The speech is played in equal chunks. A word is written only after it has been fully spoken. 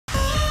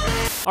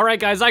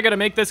Alright guys, I gotta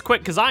make this quick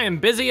because I am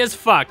busy as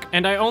fuck,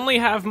 and I only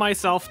have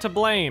myself to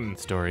blame.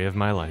 Story of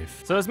my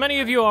life. So as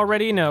many of you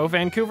already know,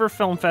 Vancouver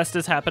Film Fest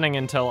is happening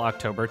until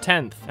October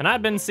 10th, and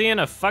I've been seeing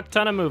a fuck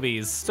ton of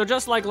movies. So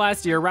just like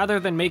last year, rather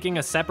than making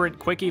a separate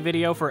Quickie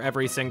video for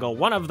every single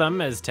one of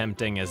them, as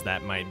tempting as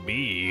that might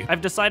be,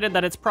 I've decided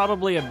that it's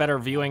probably a better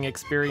viewing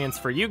experience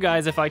for you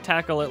guys if I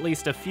tackle at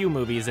least a few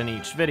movies in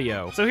each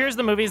video. So here's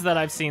the movies that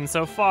I've seen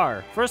so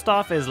far. First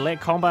off is Les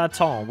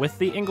Combattants, with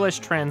the English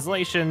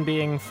translation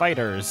being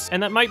Fighters.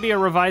 And that might be a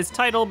revised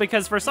title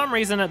because for some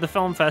reason at the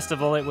film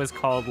festival it was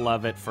called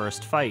Love at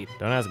First Fight.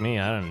 Don't ask me,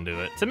 I didn't do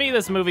it. To me,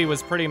 this movie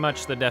was pretty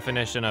much the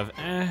definition of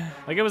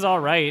like it was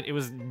alright, it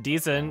was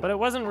decent, but it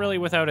wasn't really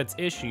without its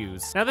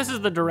issues. Now this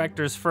is the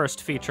director's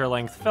first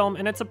feature-length film,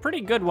 and it's a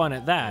pretty good one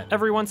at that.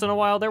 Every once in a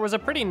while there was a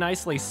pretty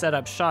nicely set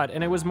up shot,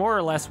 and it was more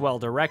or less well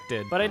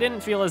directed, but I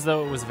didn't feel as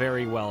though it was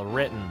very well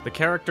written. The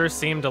characters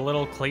seemed a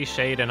little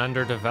cliched and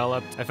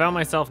underdeveloped. I found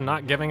myself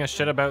not giving a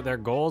shit about their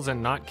goals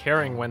and not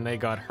caring when they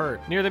got hurt.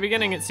 Near the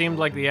beginning it seemed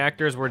like the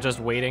actors were just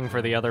waiting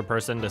for the other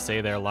person to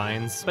say their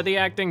lines, but the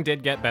acting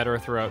did get better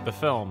throughout the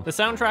film. The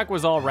soundtrack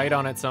was all right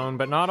on its own,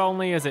 but not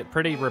only is it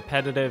pretty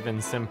repetitive and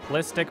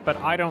simplistic, but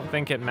I don't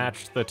think it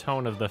matched the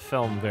tone of the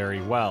film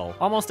very well.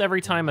 Almost every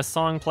time a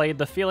song played,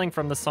 the feeling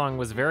from the song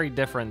was very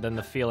different than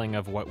the feeling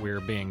of what we were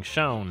being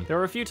shown. There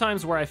were a few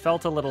times where I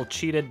felt a little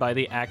cheated by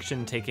the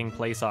action taking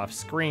place off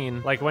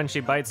screen, like when she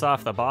bites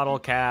off the bottle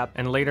cap,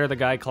 and later the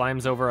guy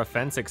climbs over a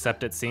fence,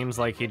 except it seems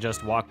like he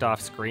just walked off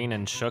screen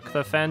and shook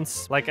the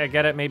fence. Like, I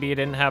get it, maybe he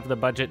didn't have the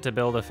budget to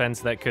build a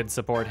fence that could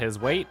support his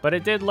weight, but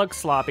it did look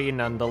sloppy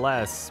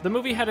nonetheless. The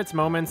movie had its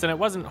moments and it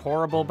wasn't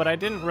horrible, but I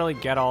didn't really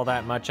get all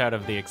that much out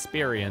of the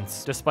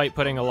experience. Despite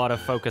putting a lot of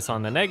focus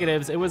on the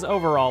negatives, it was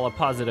overall a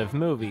positive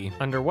movie.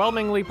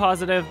 Underwhelmingly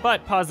positive,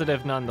 but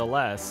positive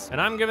nonetheless. And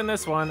I'm giving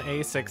this one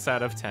a 6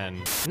 out of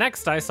 10.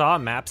 Next, I saw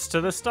Maps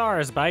to the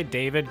Stars by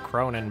David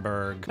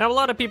Cronenberg. Now, a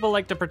lot of people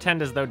like to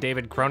pretend as though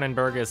David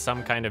Cronenberg is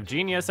some kind of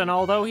genius, and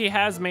although he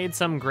has made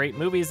some great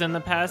movies in the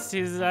past,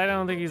 I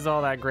don't think he's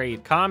all that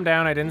great. Calm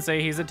down, I didn't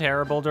say he's a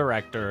terrible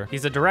director.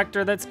 He's a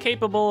director that's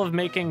capable of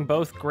making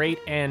both great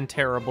and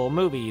terrible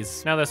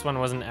movies. Now, this one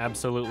wasn't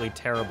absolutely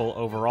terrible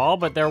overall,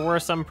 but there were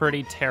some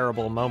pretty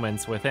terrible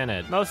moments within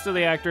it. Most of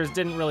the actors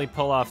didn't really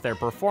pull off their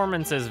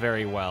performances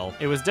very well.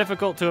 It was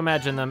difficult to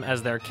imagine them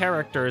as their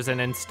characters,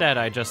 and instead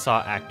I just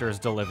saw actors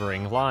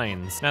delivering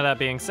lines. Now that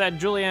being said,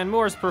 Julianne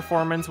Moore's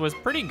performance was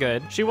pretty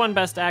good. She won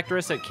Best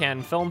Actress at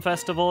Cannes Film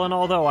Festival, and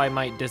although I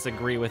might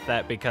disagree with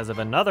that because of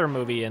another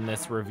movie in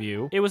this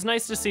review, it was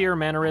nice to see her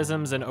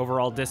mannerisms and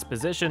overall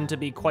disposition to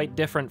be quite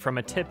different from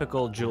a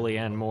typical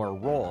Julianne Moore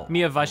role.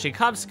 Mia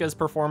Wasikowska's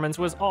performance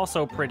was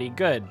also pretty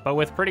good, but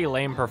with pretty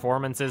lame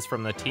performances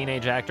from the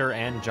teenage actor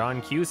and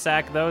John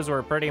Cusack, those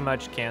were pretty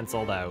much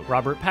canceled out.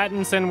 Robert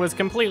Pattinson was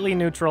completely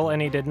neutral,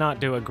 and he did not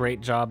do a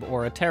great job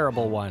or a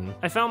terrible one.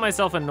 I found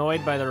myself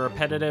annoyed by the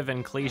repetitive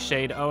and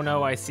cliched "oh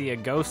no, I see a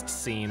ghost"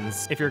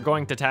 scenes. If you're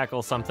going to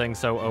tackle something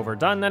so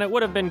overdone, then it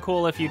would have been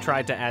cool if you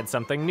tried to add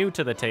something new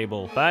to the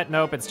table. But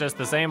nope, it's just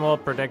the same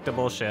old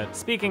predictable shit.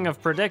 Speaking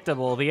of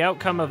predictable, the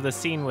outcome of the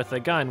scene with the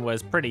gun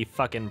was pretty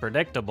fucking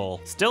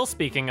predictable. Still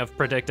speaking of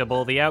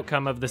predictable, the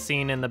outcome of the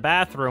scene in the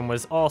bathroom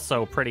was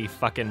also pretty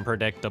fucking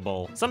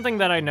predictable. Something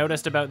that I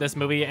noticed about this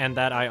movie, and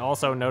that I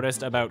also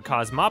noticed about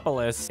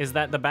Cosmopolis, is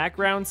that the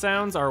background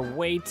sounds are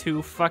way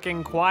too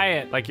fucking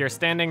quiet. Like you're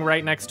standing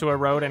right next to a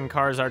road and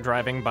cars are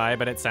driving by,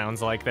 but it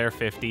sounds like they're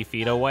 50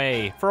 feet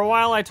away. For a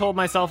while I told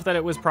myself that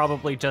it was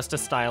probably just a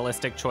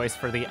stylistic choice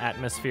for the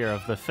atmosphere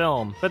of the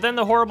film, but then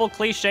the horrible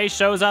cliche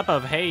shows up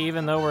of, hey,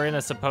 even though we're in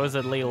a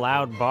supposedly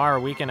loud bar,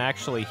 we can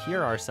actually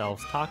hear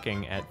ourselves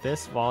talking at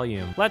this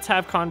volume. Let's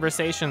have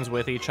conversations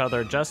with each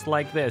other just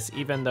like this,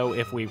 even though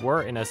if we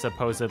were in a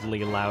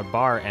supposedly loud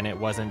bar and it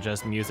wasn't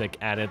just music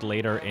added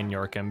later in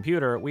your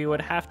computer, we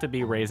would have to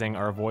be raising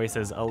our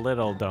voices a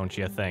little, don't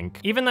you think?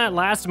 Even that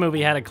last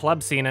movie had a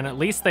club scene, and at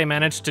least they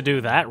managed to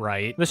do that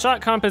right. The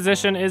shot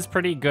composition is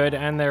pretty good,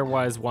 and there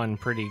was one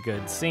pretty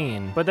good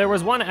scene. But there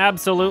was one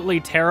absolutely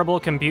terrible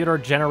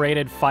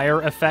computer-generated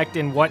fire effect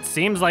in what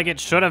seems like it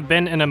should have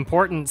been an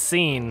important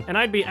scene, and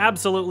I'd be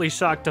absolutely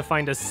shocked to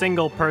find a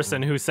single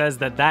person who says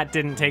that that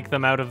didn't take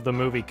them out of the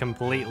movie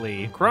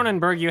completely.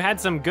 Cronenberg, you had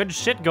some good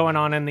shit going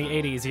on in the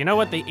 80s. You know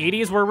what the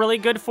 80s were really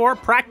good for?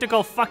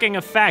 Practical fucking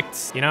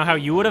effects. You know how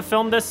you would have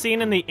filmed this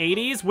scene in the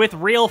 80s? With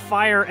real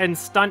fire and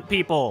stunt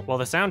people. Well,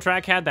 the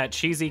soundtrack had that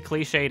cheesy,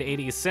 cliched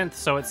 80s synth,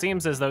 so it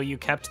seems as though you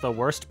kept the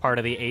worst part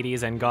of the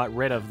 80s and got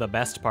rid of the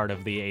best part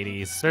of the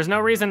 80s. There's no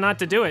reason not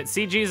to do it.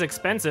 CG's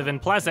expensive,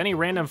 and plus any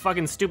random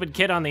fucking stupid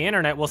kid on the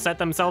internet will set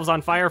themselves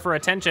on fire for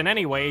attention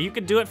anyway. You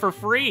could do it for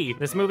free.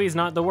 This movie's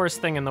not the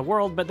worst thing in the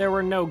world, but there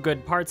were no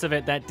good parts of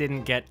it that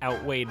didn't get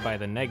outweighed by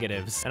the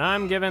negatives, and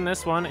I'm giving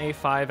this one a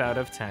 5 out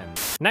of 10.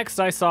 Next,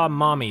 I saw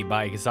Mommy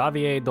by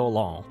Xavier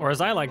Dolan, or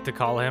as I like to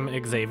call him,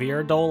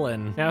 Xavier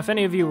Dolan. Now, if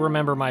any of you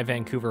remember my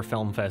Vancouver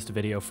Film Fest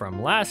video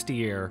from last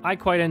year, I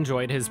quite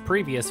enjoyed his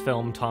previous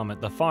film, Tom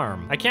at the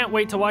Farm. I can't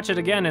wait to watch it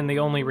again, and the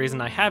only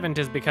reason I haven't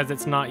is because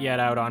it's not yet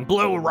out on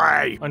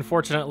Blu-ray.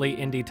 Unfortunately,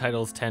 indie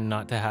titles festivals tend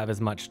not to have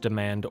as much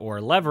demand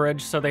or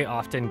leverage, so they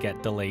often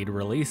get delayed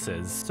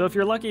releases. So if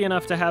you're lucky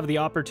enough to have the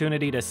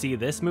opportunity to see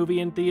this movie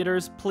in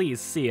theaters, please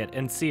see it,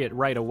 and see it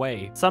right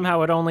away.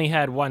 Somehow it only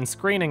had one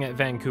screening at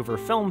Vancouver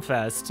Film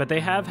Fest, but they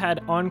have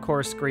had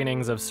encore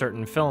screenings of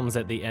certain films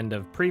at the end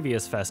of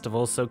previous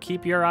festivals, so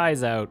keep your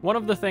eyes out. One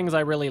of the things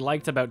I really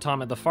liked about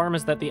Tom at the Farm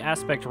is that the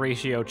aspect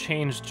ratio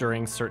changed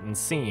during certain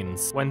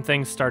scenes. When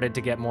things started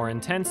to get more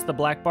intense, the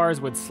black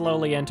bars would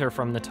slowly enter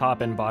from the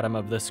top and bottom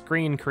of the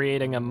screen,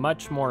 creating a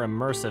much more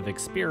immersive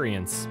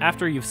experience.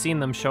 After you've seen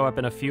them show up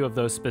in a few of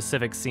those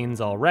specific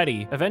scenes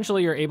already,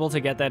 eventually you're able to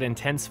get that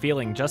intense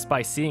feeling just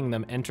by seeing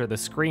them enter the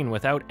screen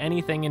without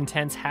anything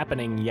intense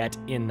happening yet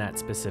in that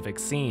specific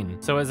scene.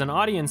 So as an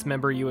audience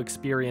member, you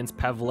experience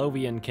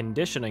Pavlovian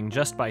conditioning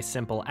just by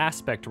simple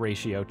aspect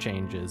ratio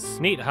changes.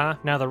 Neat, huh?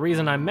 Now the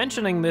reason I'm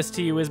mentioning this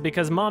to you is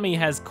because Mommy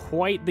has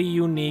quite the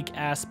unique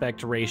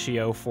aspect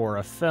ratio for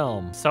a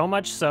film. So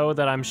much so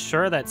that I'm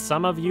sure that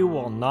some of you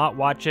will not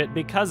watch it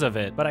because of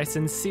it, but I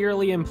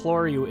sincerely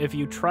implore you, if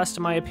you trust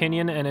my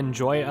opinion and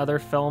enjoy other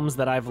films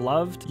that I've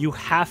loved, you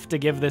have to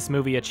give this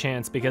movie a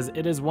chance because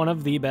it is one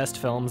of the best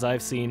films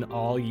I've seen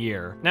all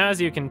year. Now,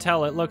 as you can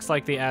tell, it looks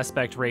like the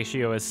aspect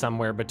ratio is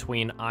somewhere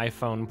between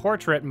iPhone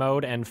portrait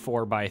mode and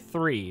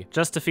 4:3.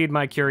 Just to feed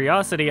my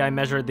curiosity, I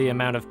measured the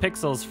amount of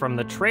pixels from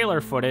the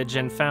trailer footage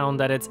and found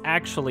that it's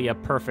actually a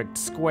perfect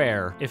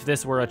square. If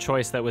this were a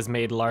choice that was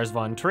made Lars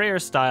von Trier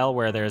style,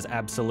 where there's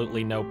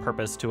absolutely no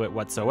purpose to it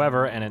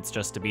whatsoever and it's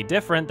just to be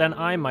different, then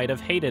I might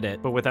have hated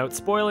it. But without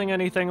spoiling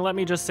anything, let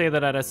me just say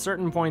that at a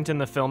certain point in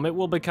the film, it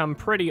will become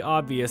pretty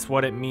obvious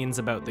what it means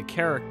about the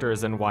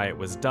characters and why it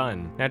was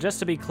done. Now, just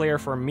to be clear,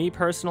 for me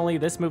personally,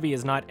 this movie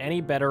is not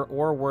any better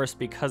or worse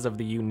because of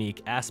the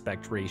unique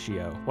aspect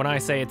ratio. When I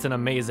say it's an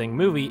amazing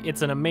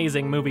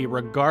movie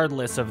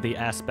regardless of the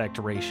aspect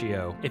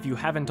ratio. If you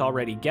haven't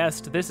already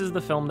guessed, this is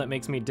the film that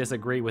makes me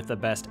disagree with the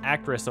Best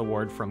Actress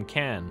award from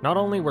Cannes. Not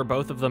only were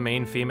both of the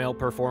main female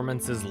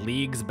performances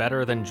leagues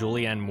better than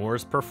Julianne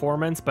Moore's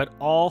performance, but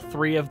all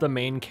three of the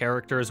main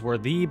characters were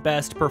the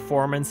best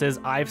performances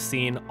I've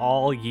seen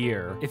all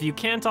year. If you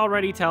can't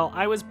already tell,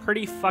 I was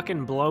pretty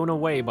fucking blown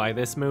away by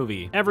this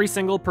movie. Every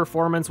single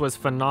performance was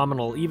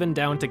phenomenal, even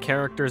down to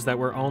characters that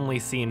were only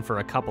seen for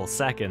a couple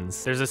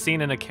seconds. There's a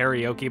scene in a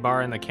karaoke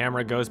bar and the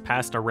camera goes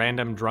past a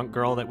random drunk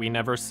girl that we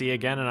never see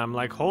again, and I'm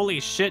like, holy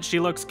shit, she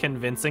looks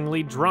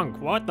convincingly drunk.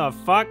 What the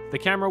fuck? The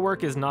camera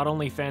work is not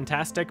only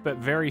fantastic, but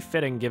very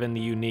fitting given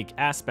the unique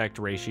aspect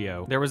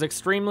ratio. There was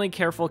extremely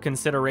careful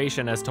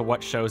consideration as to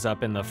what shows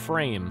up in the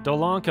frame.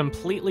 Dolan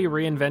completely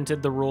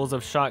reinvented the rules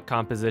of shot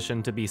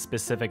composition to be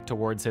specific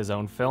towards his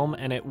own film,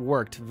 and it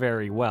worked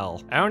very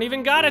well. I don't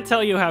even gotta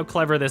tell you how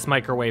clever this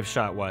microwave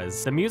shot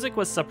was. The music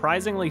was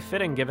surprisingly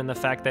fitting given the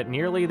fact that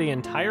nearly the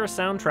entire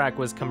soundtrack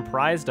was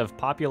comprised of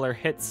popular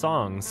hit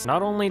songs.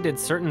 Not only did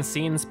certain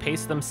scenes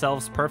pace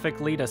themselves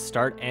perfectly to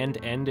start and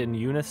end in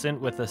unison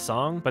with the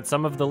song, but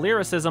some of the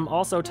lyricism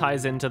also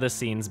ties into the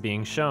scenes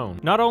being shown.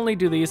 Not only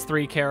do these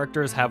three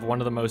characters have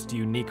one of the most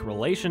unique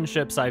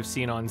relationships I've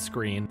seen on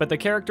screen, but the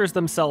characters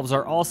themselves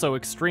are also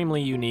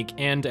extremely unique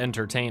and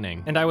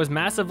entertaining. And I was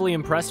massively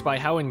impressed by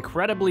how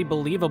incredibly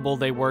believable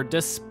they were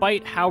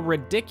despite how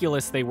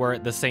ridiculous they were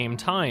at the same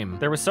time.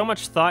 There was so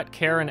much thought,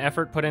 care, and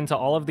effort put into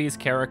all of these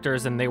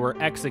characters, and they were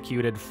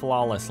executed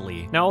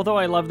flawlessly. Now, although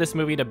I love this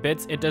movie to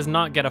bits, it does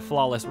not get a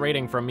flawless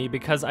rating from me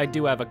because I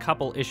do have a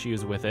couple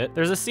issues with it.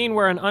 There's a scene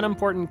where an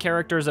unimportant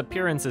character's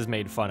appearance is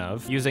made fun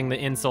of, using the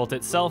insult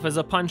itself as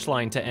a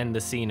punchline to end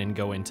the scene and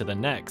go into the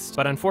next.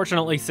 But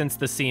unfortunately, since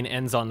the scene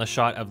ends on the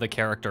shot of the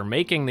character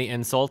making the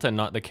insult and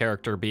not the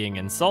character being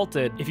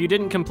insulted, if you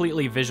didn't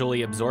completely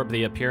visually absorb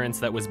the appearance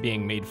that was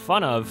being made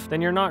fun of,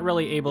 then you're not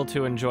really able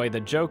to enjoy the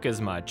joke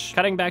as much.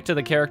 Cutting back to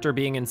the character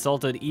being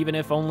insulted, even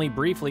if only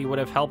briefly, would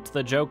have helped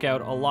the joke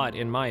out a lot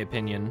in my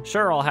opinion.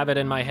 Sure, I'll have it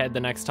in my head the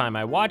next time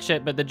I watch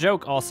it, but the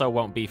joke also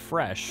won't be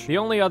fresh. The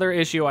only other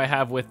issue I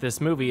have with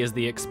this movie is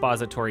the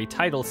expository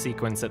title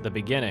sequence at the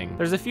beginning.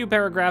 There's a few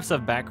paragraphs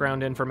of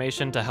background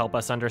information to help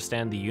us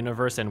understand the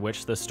universe in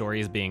which the story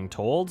is being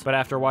told, but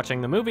after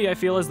watching the movie, I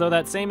feel as though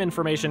that same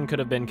information could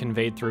have been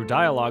conveyed through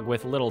dialogue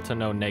with little to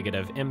no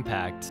negative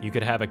impact. You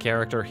could have a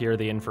character hear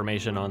the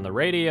information on the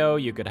radio,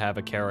 you could have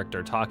a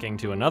character talking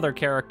to another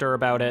character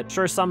about it.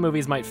 Sure, some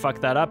movies might fuck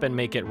that up and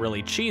make it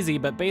really cheesy,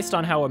 but based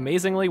on how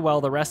amazingly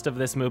well the rest of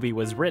this movie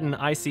was written,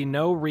 I see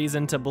no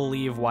reason to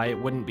believe why it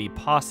wouldn't be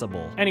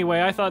possible.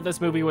 Anyway, I thought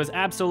this movie was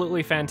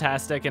absolutely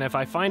fantastic, and if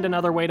I find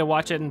another way to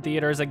watch it in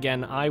theaters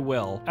again, I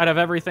will. Out of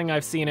everything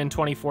I've seen in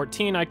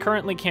 2014, I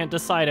currently can't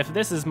decide if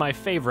this is my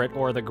favorite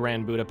or The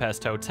Grand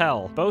Budapest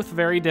Hotel. Both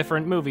very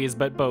different movies,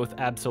 but both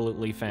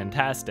absolutely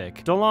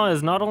fantastic. Dolan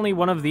is not only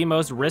one of the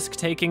most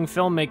risk-taking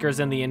filmmakers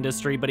in the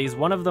industry, but he's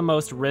one of the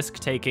most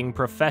risk-taking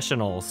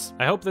professionals.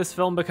 I hope this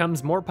film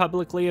becomes more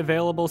publicly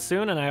available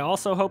soon, and I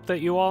also hope that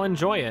you all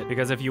enjoy it,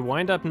 because if you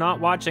wind up not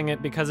watching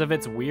it because of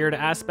its weird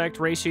aspect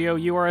ratio,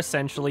 you are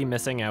essentially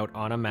missing out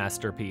on a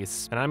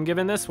masterpiece. And I'm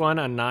giving this one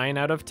a 9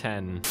 out of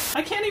 10.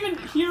 I can't even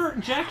hear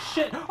jack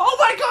shit. Oh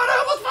my god, I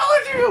almost fell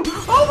into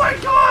you! Oh my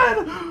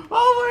god!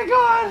 Oh my god!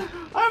 god!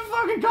 I'm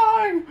fucking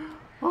going!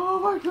 Oh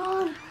my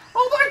god!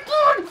 Oh my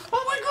god!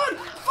 Oh my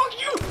god! Fuck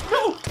you!